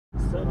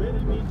So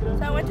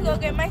I went to go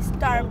get my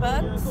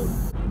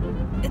Starbucks.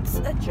 It's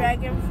a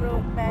dragon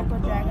fruit, mango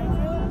dragon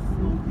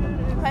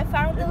fruit. I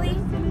finally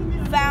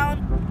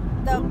found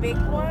the big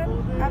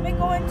one. I've been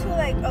going to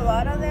like a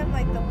lot of them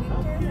like the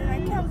weekends, and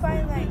I can't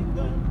find like,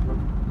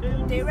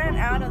 they ran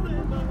out of the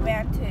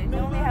Vantage. They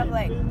only have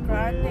like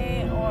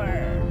grande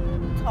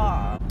or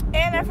tall.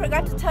 And I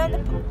forgot to tell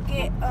them to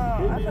get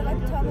to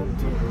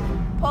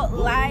put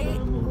light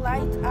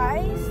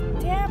ice.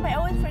 Damn, I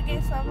always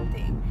forget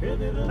something.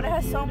 But it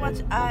has so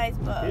much ice,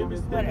 but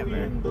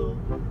whatever.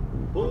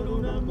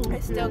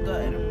 It's still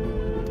good.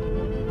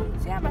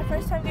 So yeah, my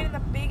first time getting a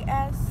big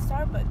ass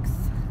Starbucks.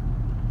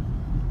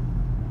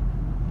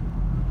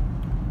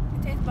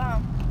 It tastes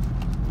bomb.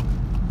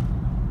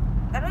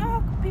 I don't know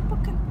how people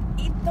can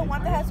eat the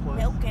one that has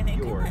milk in it. I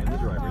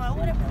don't know, I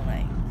would have been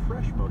like.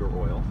 Fresh motor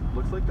oil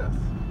looks like this.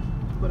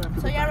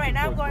 So yeah, right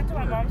now I'm going to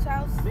my mom's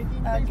house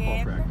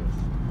again.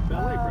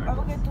 I'm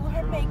gonna do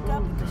her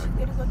makeup because she's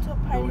gonna go to a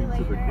party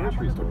later. I'm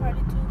gonna go to a party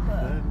too,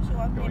 but she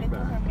wants me to do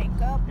her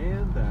makeup.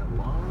 And that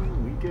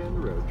long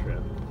weekend road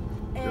trip.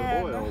 And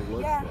your oil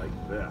looks like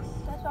this.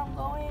 That's where I'm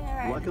going,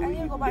 and Luckily, I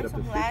need to go buy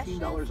some lashes.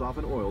 $15 off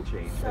an oil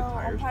change So at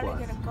Tires I'm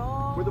probably Plus, gonna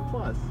go where the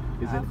plus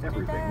is in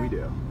everything we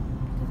do.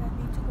 Because I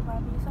need to go buy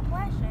me some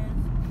lashes.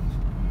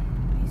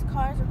 These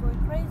cars are going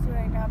crazy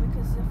right now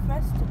because it's a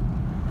festival.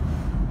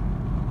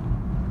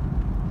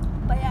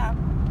 But yeah,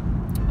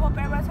 hope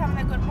everyone's having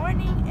a good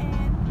morning,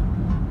 and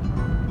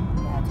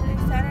yeah,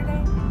 today's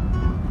Saturday,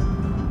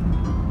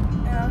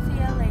 and I'll see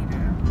you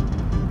later.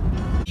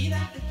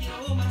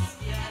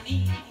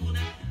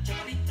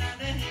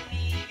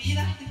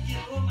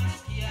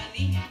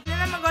 Then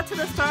I'm gonna go to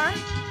the store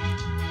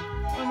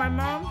with my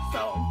mom,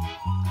 so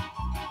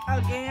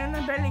again, I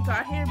barely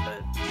got here,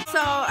 but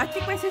so I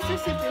think my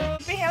sister's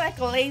sleeping here like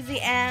a lazy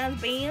ass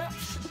bitch.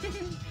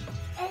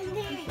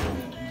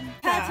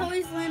 Cats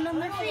always land on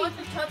their feet. I don't want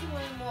to touch you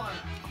anymore.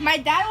 My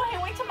dad, when he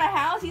went to my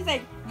house, he's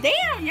like,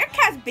 damn, your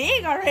cat's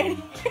big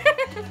already.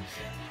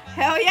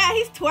 Hell yeah,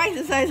 he's twice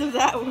the size of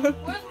that one.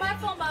 Where's my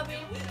phone, Bobby?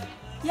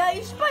 Yeah,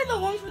 you should buy the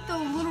ones with the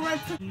little red.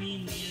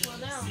 Well,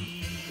 now.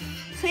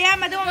 So yeah, I'm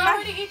doing You my...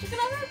 already eat chicken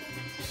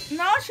nuggets?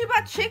 No, she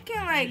bought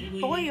chicken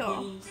like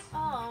boil.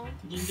 Oh.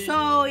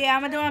 So yeah,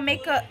 I'm gonna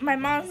do my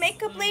mom's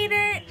makeup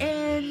later,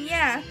 and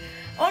yeah.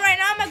 Oh, right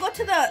now I'm gonna go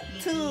to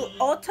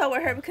Ulta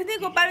with her because they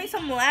go buy me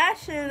some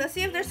lashes. Let's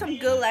see if there's some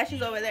good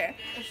lashes over there.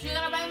 Is she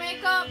gonna buy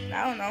makeup?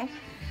 I don't know.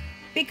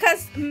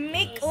 Because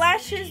make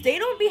lashes, they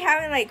don't be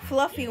having like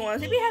fluffy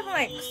ones. They be having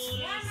like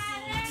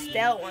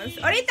stale ones.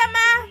 Ahorita,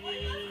 ma.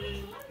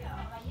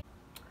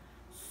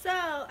 So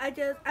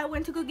I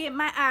went to go get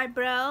my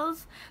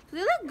eyebrows. Do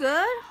they look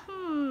good?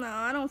 No,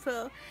 I don't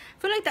feel. I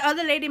feel like the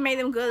other lady made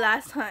them good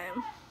last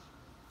time.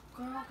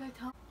 Girl, okay,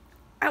 tell.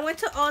 I went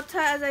to Ulta,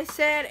 as I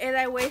said, and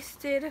I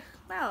wasted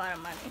not a lot of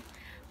money.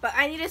 But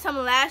I needed some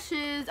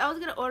lashes. I was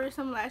gonna order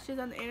some lashes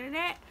on the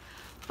internet,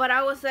 but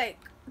I was like,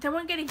 they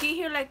weren't gonna get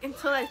here like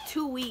until like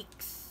 2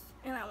 weeks,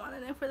 and I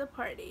wanted them for the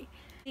party.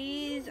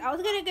 These, I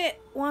was gonna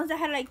get ones that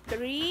had like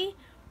 3,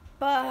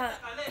 but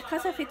it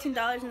cost like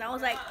 $15, and I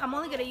was like, I'm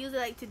only gonna use it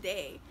like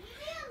today,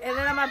 and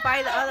then I'm gonna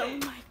buy the other. Oh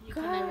my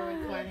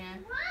god.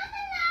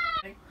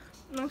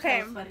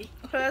 Okay,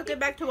 so let's get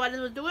back to what I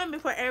was doing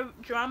before every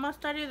drama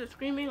started, the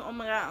screaming. Oh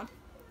my god.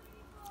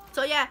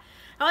 So yeah,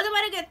 I wasn't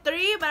about to get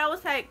 3, but I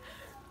was like,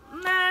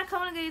 nah, I'm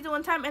gonna get these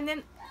one time, and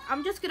then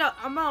I'm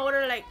gonna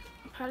order like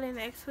probably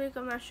next week.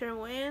 I'm not sure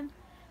when.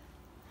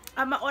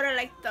 I'm gonna order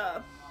like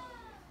the.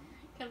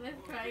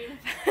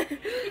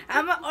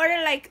 I'm gonna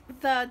order like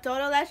the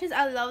dodo lashes.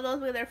 I love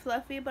those when they're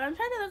fluffy, but I'm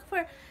trying to look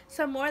for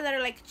some more that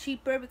are like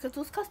cheaper because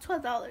those cost $12.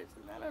 And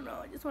I don't know.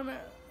 I just wanna.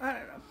 I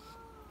don't know.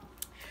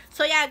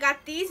 So yeah, I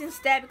got these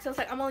instead because I was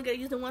like, I'm only gonna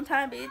use them one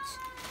time, bitch.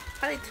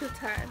 Probably 2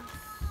 times.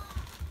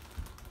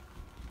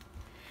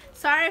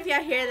 Sorry if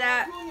y'all hear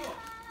that.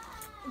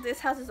 This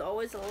house is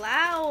always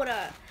loud.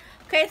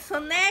 Okay, so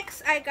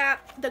next I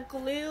got the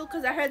glue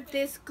because I heard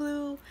this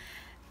glue.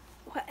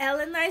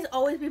 Ellen and I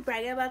always be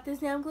bragging about this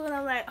damn glue, and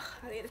I'm like,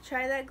 I need to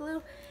try that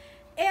glue.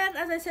 And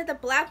as I said, the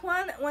black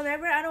one,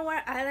 whenever I don't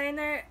wear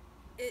eyeliner,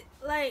 it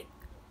like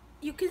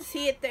you can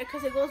see it there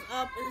because it goes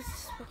up. It's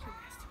just fucking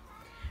nasty.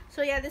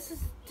 So yeah, this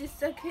is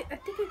just I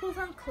think it goes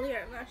on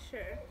clear. I'm not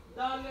sure.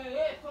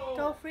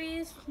 Don't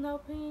freeze, no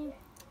paint.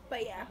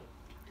 But yeah.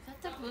 Is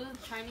that the glue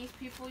Chinese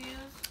people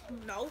use?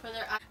 No. For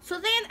their eyes? So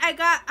then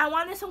I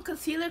wanted some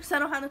concealer because I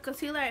don't have the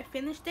concealer. I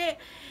finished it,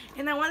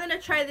 and I wanted to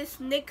try this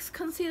NYX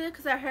concealer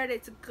because I heard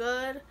it's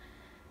good.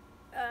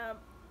 Yeah,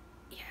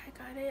 I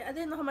got it. I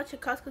didn't know how much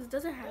it cost because it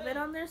doesn't have it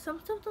on there. Some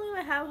stuff don't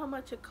even have how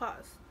much it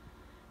costs,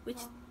 which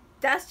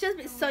that's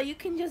just so you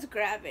can just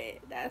grab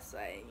it. That's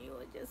why you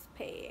would just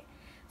pay it.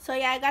 So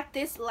yeah, I got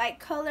this light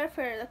color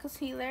for the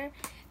concealer.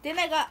 Then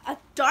I got a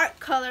dark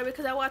color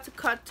because I want to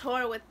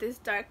contour with this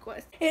dark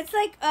one. It's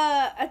like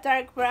a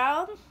dark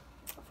brown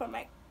for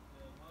my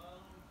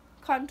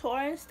contour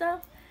and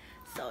stuff.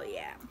 So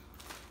yeah.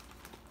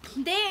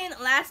 Then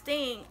last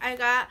thing I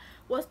got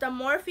was the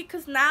Morphe,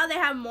 because now they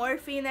have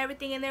Morphe and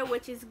everything in there,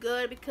 which is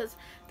good because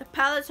the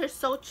palettes are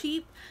so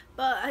cheap.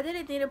 But I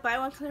didn't need to buy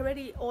one because I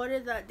already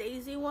ordered the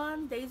Daisy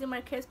one, Daisy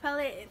Marquez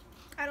palette, and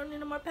I don't need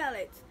no more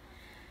palettes.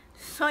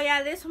 So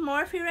yeah, this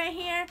Morphe right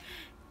here,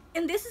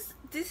 and this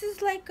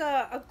is like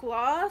a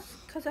gloss,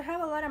 because I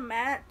have a lot of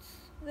matte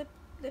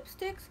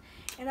lipsticks,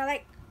 and I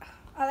like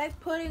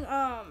putting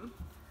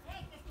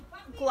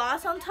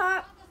gloss on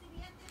top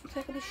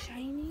so it can be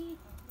shiny.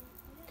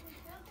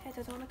 That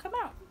doesn't want to come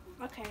out.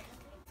 Okay.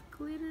 It's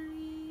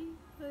glittery,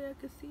 so I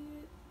can see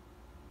it.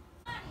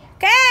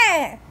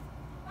 ¿Qué?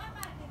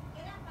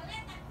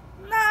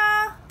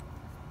 Nah.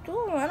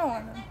 Dude, I don't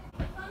want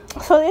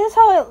to. So this is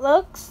how it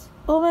looks.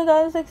 Oh my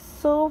god, it's like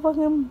so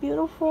fucking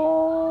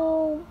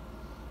beautiful.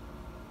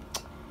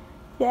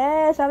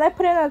 Yes, I like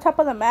putting it on top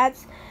of the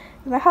mats.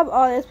 And I have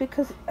all this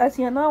because, as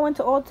you know, I went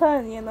to Ulta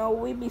and, you know,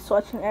 we be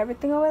swatching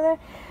everything over there.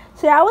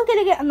 So yeah, I was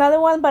gonna get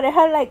another one, but it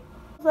had like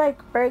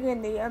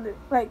burgundy under,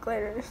 like,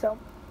 glitter. So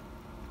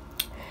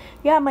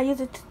yeah, I'm gonna use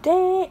it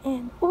today,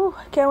 and ooh,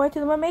 I can't wait to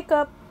do my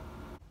makeup.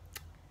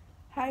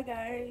 Hi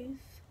guys.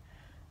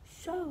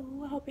 So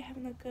I hope you're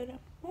having a good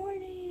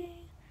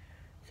morning.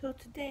 So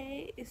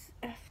today is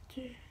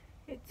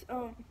it's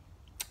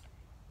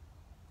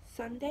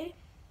Sunday,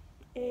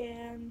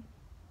 and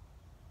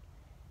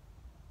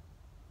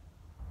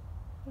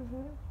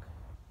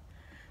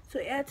so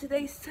yeah,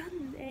 today's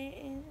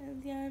Sunday,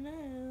 and yeah, I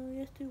know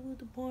yesterday was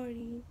the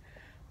party.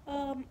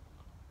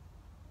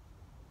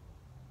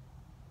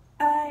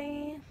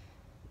 I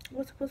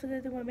was supposed to go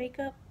do my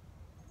makeup,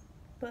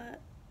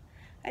 but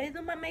I didn't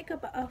do my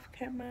makeup off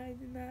camera. I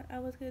did not. I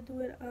was gonna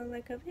do it on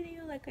like a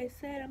video, like I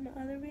said on my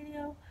other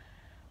video.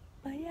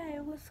 But yeah,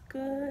 it was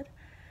good.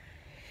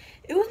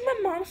 It was my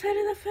mom's side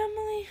of the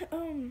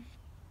family.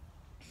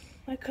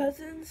 My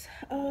cousins.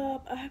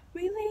 I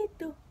really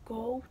do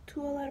go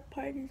to a lot of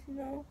parties, you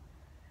know.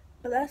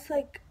 But that's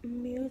like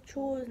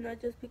mutual. It's not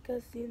just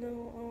because, you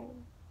know,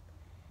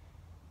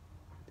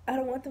 I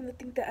don't want them to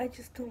think that I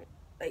just don't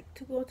like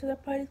to go to the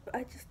parties, but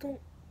I just don't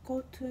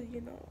go to,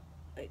 you know,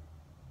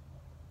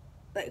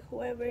 like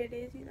whoever it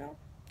is, you know.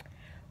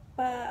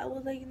 But I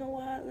was like, you know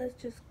what,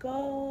 let's just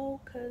go,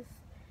 because,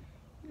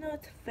 you know,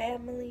 it's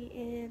family,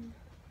 and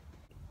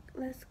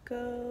let's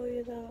go,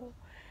 you know.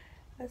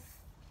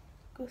 Let's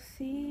go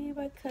see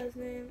my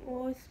cousin.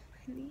 Oh, it's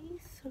my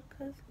niece or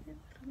cousin.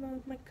 I don't know,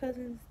 it's my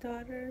cousin's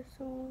daughter,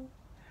 so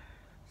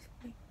it's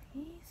my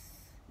niece.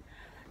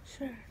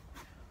 Sure.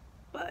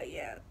 But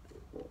yeah,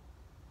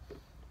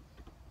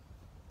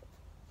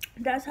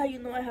 that's how you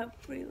know I have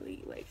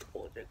really like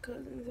older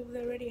cousins, if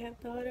they already have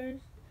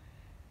daughters.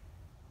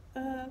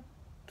 So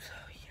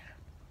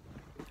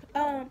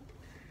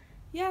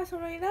yeah, so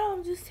right now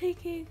I'm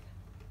drinking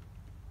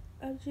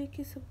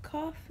some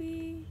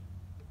coffee.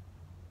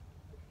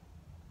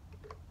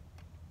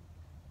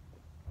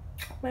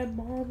 My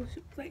mom, she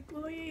was like,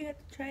 Gloria, you have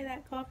to try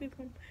that coffee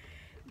from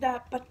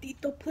that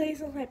Patito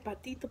place. I was like,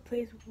 Patito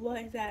place,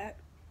 what is that?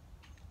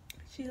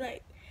 She's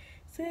like,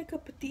 it's like a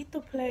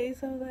Patito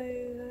place. I was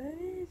like,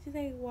 what? She's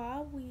like,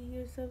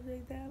 Wowie or something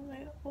like that. I'm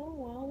like, oh,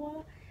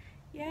 Wawa.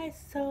 Yeah,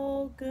 it's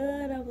so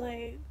good. I'm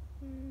like,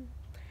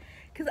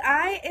 Cause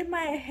in my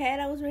head,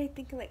 I was already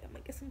thinking like, I'm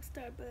gonna get some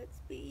Starbucks,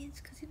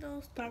 bitch. Cause you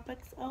know,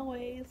 Starbucks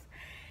always.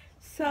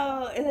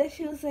 So, and then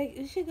she was like,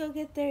 you should go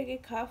get there and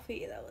get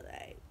coffee. And I was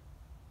like,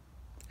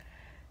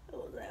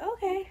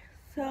 okay.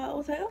 So I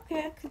was like,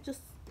 okay, I could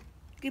just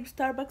give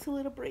Starbucks a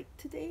little break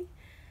today.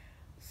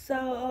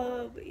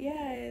 So,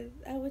 yeah,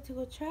 I went to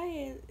go try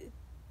it.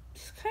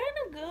 It's kind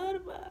of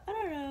good, but I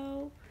don't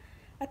know.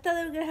 I thought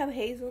they were gonna have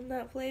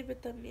hazelnut flavor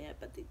también,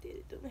 but they did.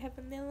 It don't have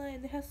vanilla,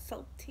 and it has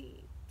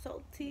salty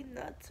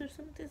nuts or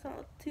something,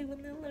 salty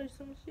vanilla or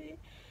some shit.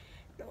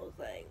 And I was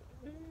like,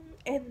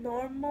 and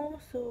normal.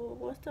 So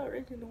what's the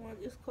original one?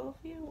 Just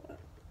coffee or what?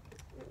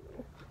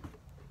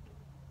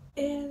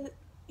 And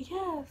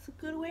yeah, it's a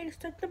good way to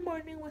start the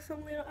morning with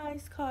some little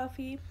iced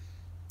coffee.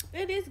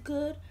 It is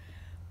good,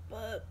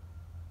 but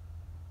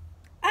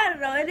I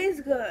don't know. It is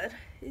good.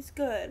 It's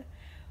good,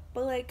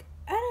 but like,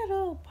 I don't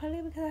know.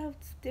 Probably because I have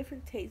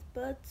different taste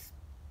buds.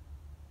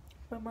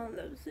 My mom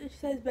loves it. She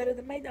says it's better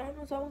than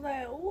McDonald's. So I was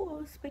like, oh, I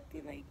was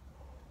expecting like,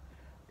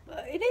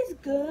 but it is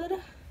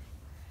good.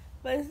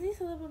 But it needs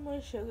a little bit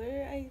more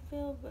sugar, I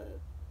feel. But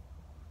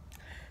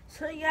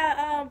so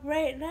yeah,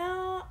 right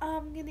now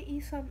I'm gonna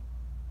eat some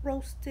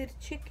roasted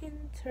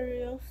chicken,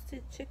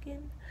 roasted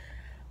chicken.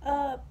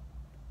 I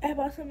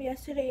bought some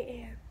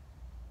yesterday and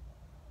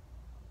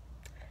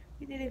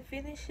we didn't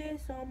finish it,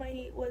 so I'm gonna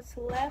eat what's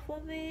left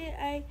of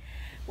it.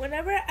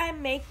 Whenever I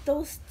make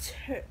those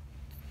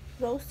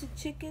roasted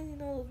chicken, you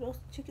know, those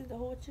roasted chickens, the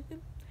whole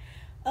chicken,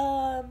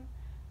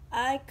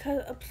 I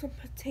cut up some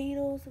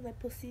potatoes and I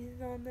put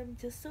seasoning on them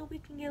just so we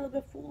can get a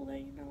little bit fuller,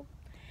 you know.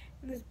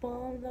 And it's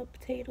bomb, the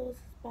potatoes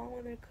is bomb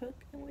when they're cooking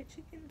with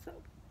chicken. So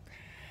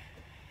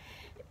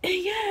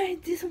yeah, I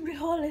did some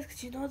frijoles,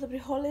 because you know the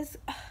frijoles,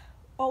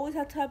 always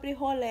have to have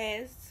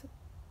frijoles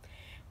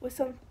with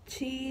some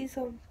cheese,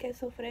 some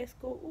queso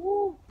fresco.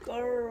 Ooh,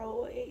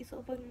 girl, I ate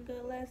so fucking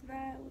good last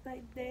night. I was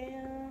like,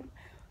 damn,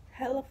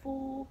 hella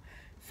full.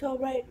 So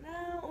right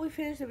now, we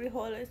finished the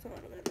frijoles, so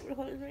I'm gonna do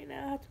frijoles right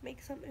now. I have to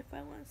make some if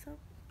I want some.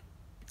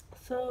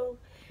 So,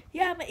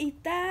 yeah, I'm gonna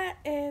eat that,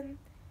 and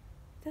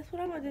that's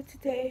what I'm gonna do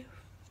today.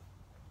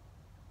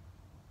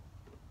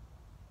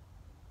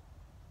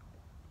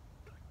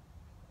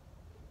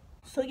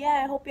 So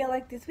yeah, I hope y'all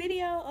like this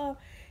video.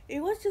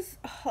 It was just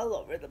all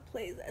over the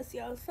place, as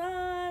y'all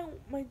saw.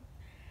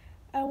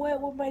 I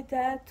went with my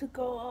dad to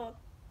go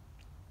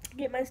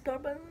get my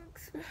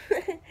Starbucks.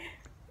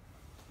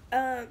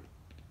 um,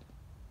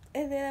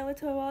 and then I went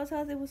to my mom's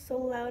house. It was so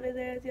loud in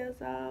there, as y'all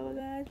saw. Oh my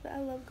gosh, but I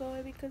love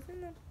going because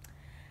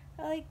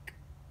I like,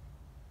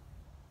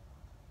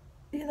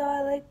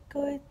 I like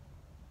going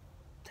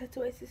to talk to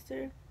my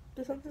sister.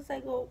 But sometimes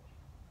I go,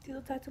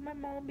 talk to my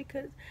mom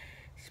because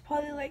she's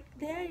probably like,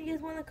 Dad, you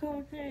guys want to come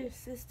with your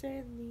sister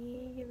and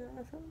me,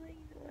 So I'm like,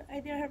 I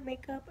did her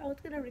makeup. I was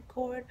gonna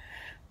record,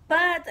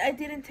 but I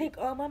didn't take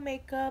all my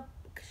makeup.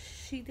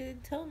 She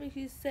didn't tell me.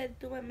 She said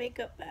do my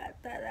makeup that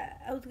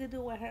I was gonna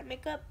do her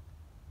makeup,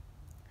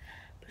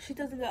 but she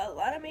doesn't got a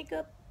lot of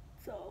makeup.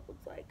 So I was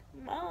like,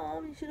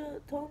 Mom, you should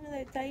have told me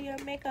like that your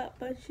makeup,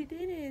 but she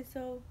didn't.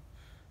 So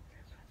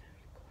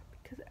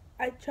because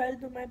I tried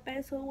to do my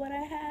best with what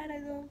I had, I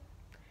know.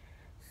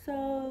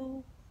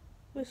 So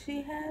what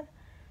she had.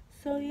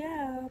 So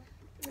yeah,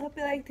 I hope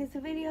you like this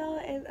video,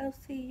 and I'll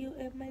see you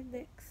in my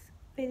next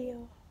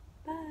video.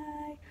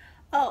 Bye.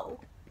 Oh,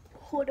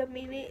 hold a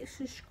minute.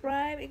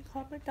 Subscribe and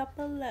comment down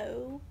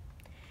below.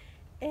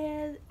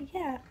 And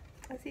yeah,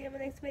 I'll see you in my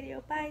next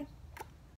video. Bye.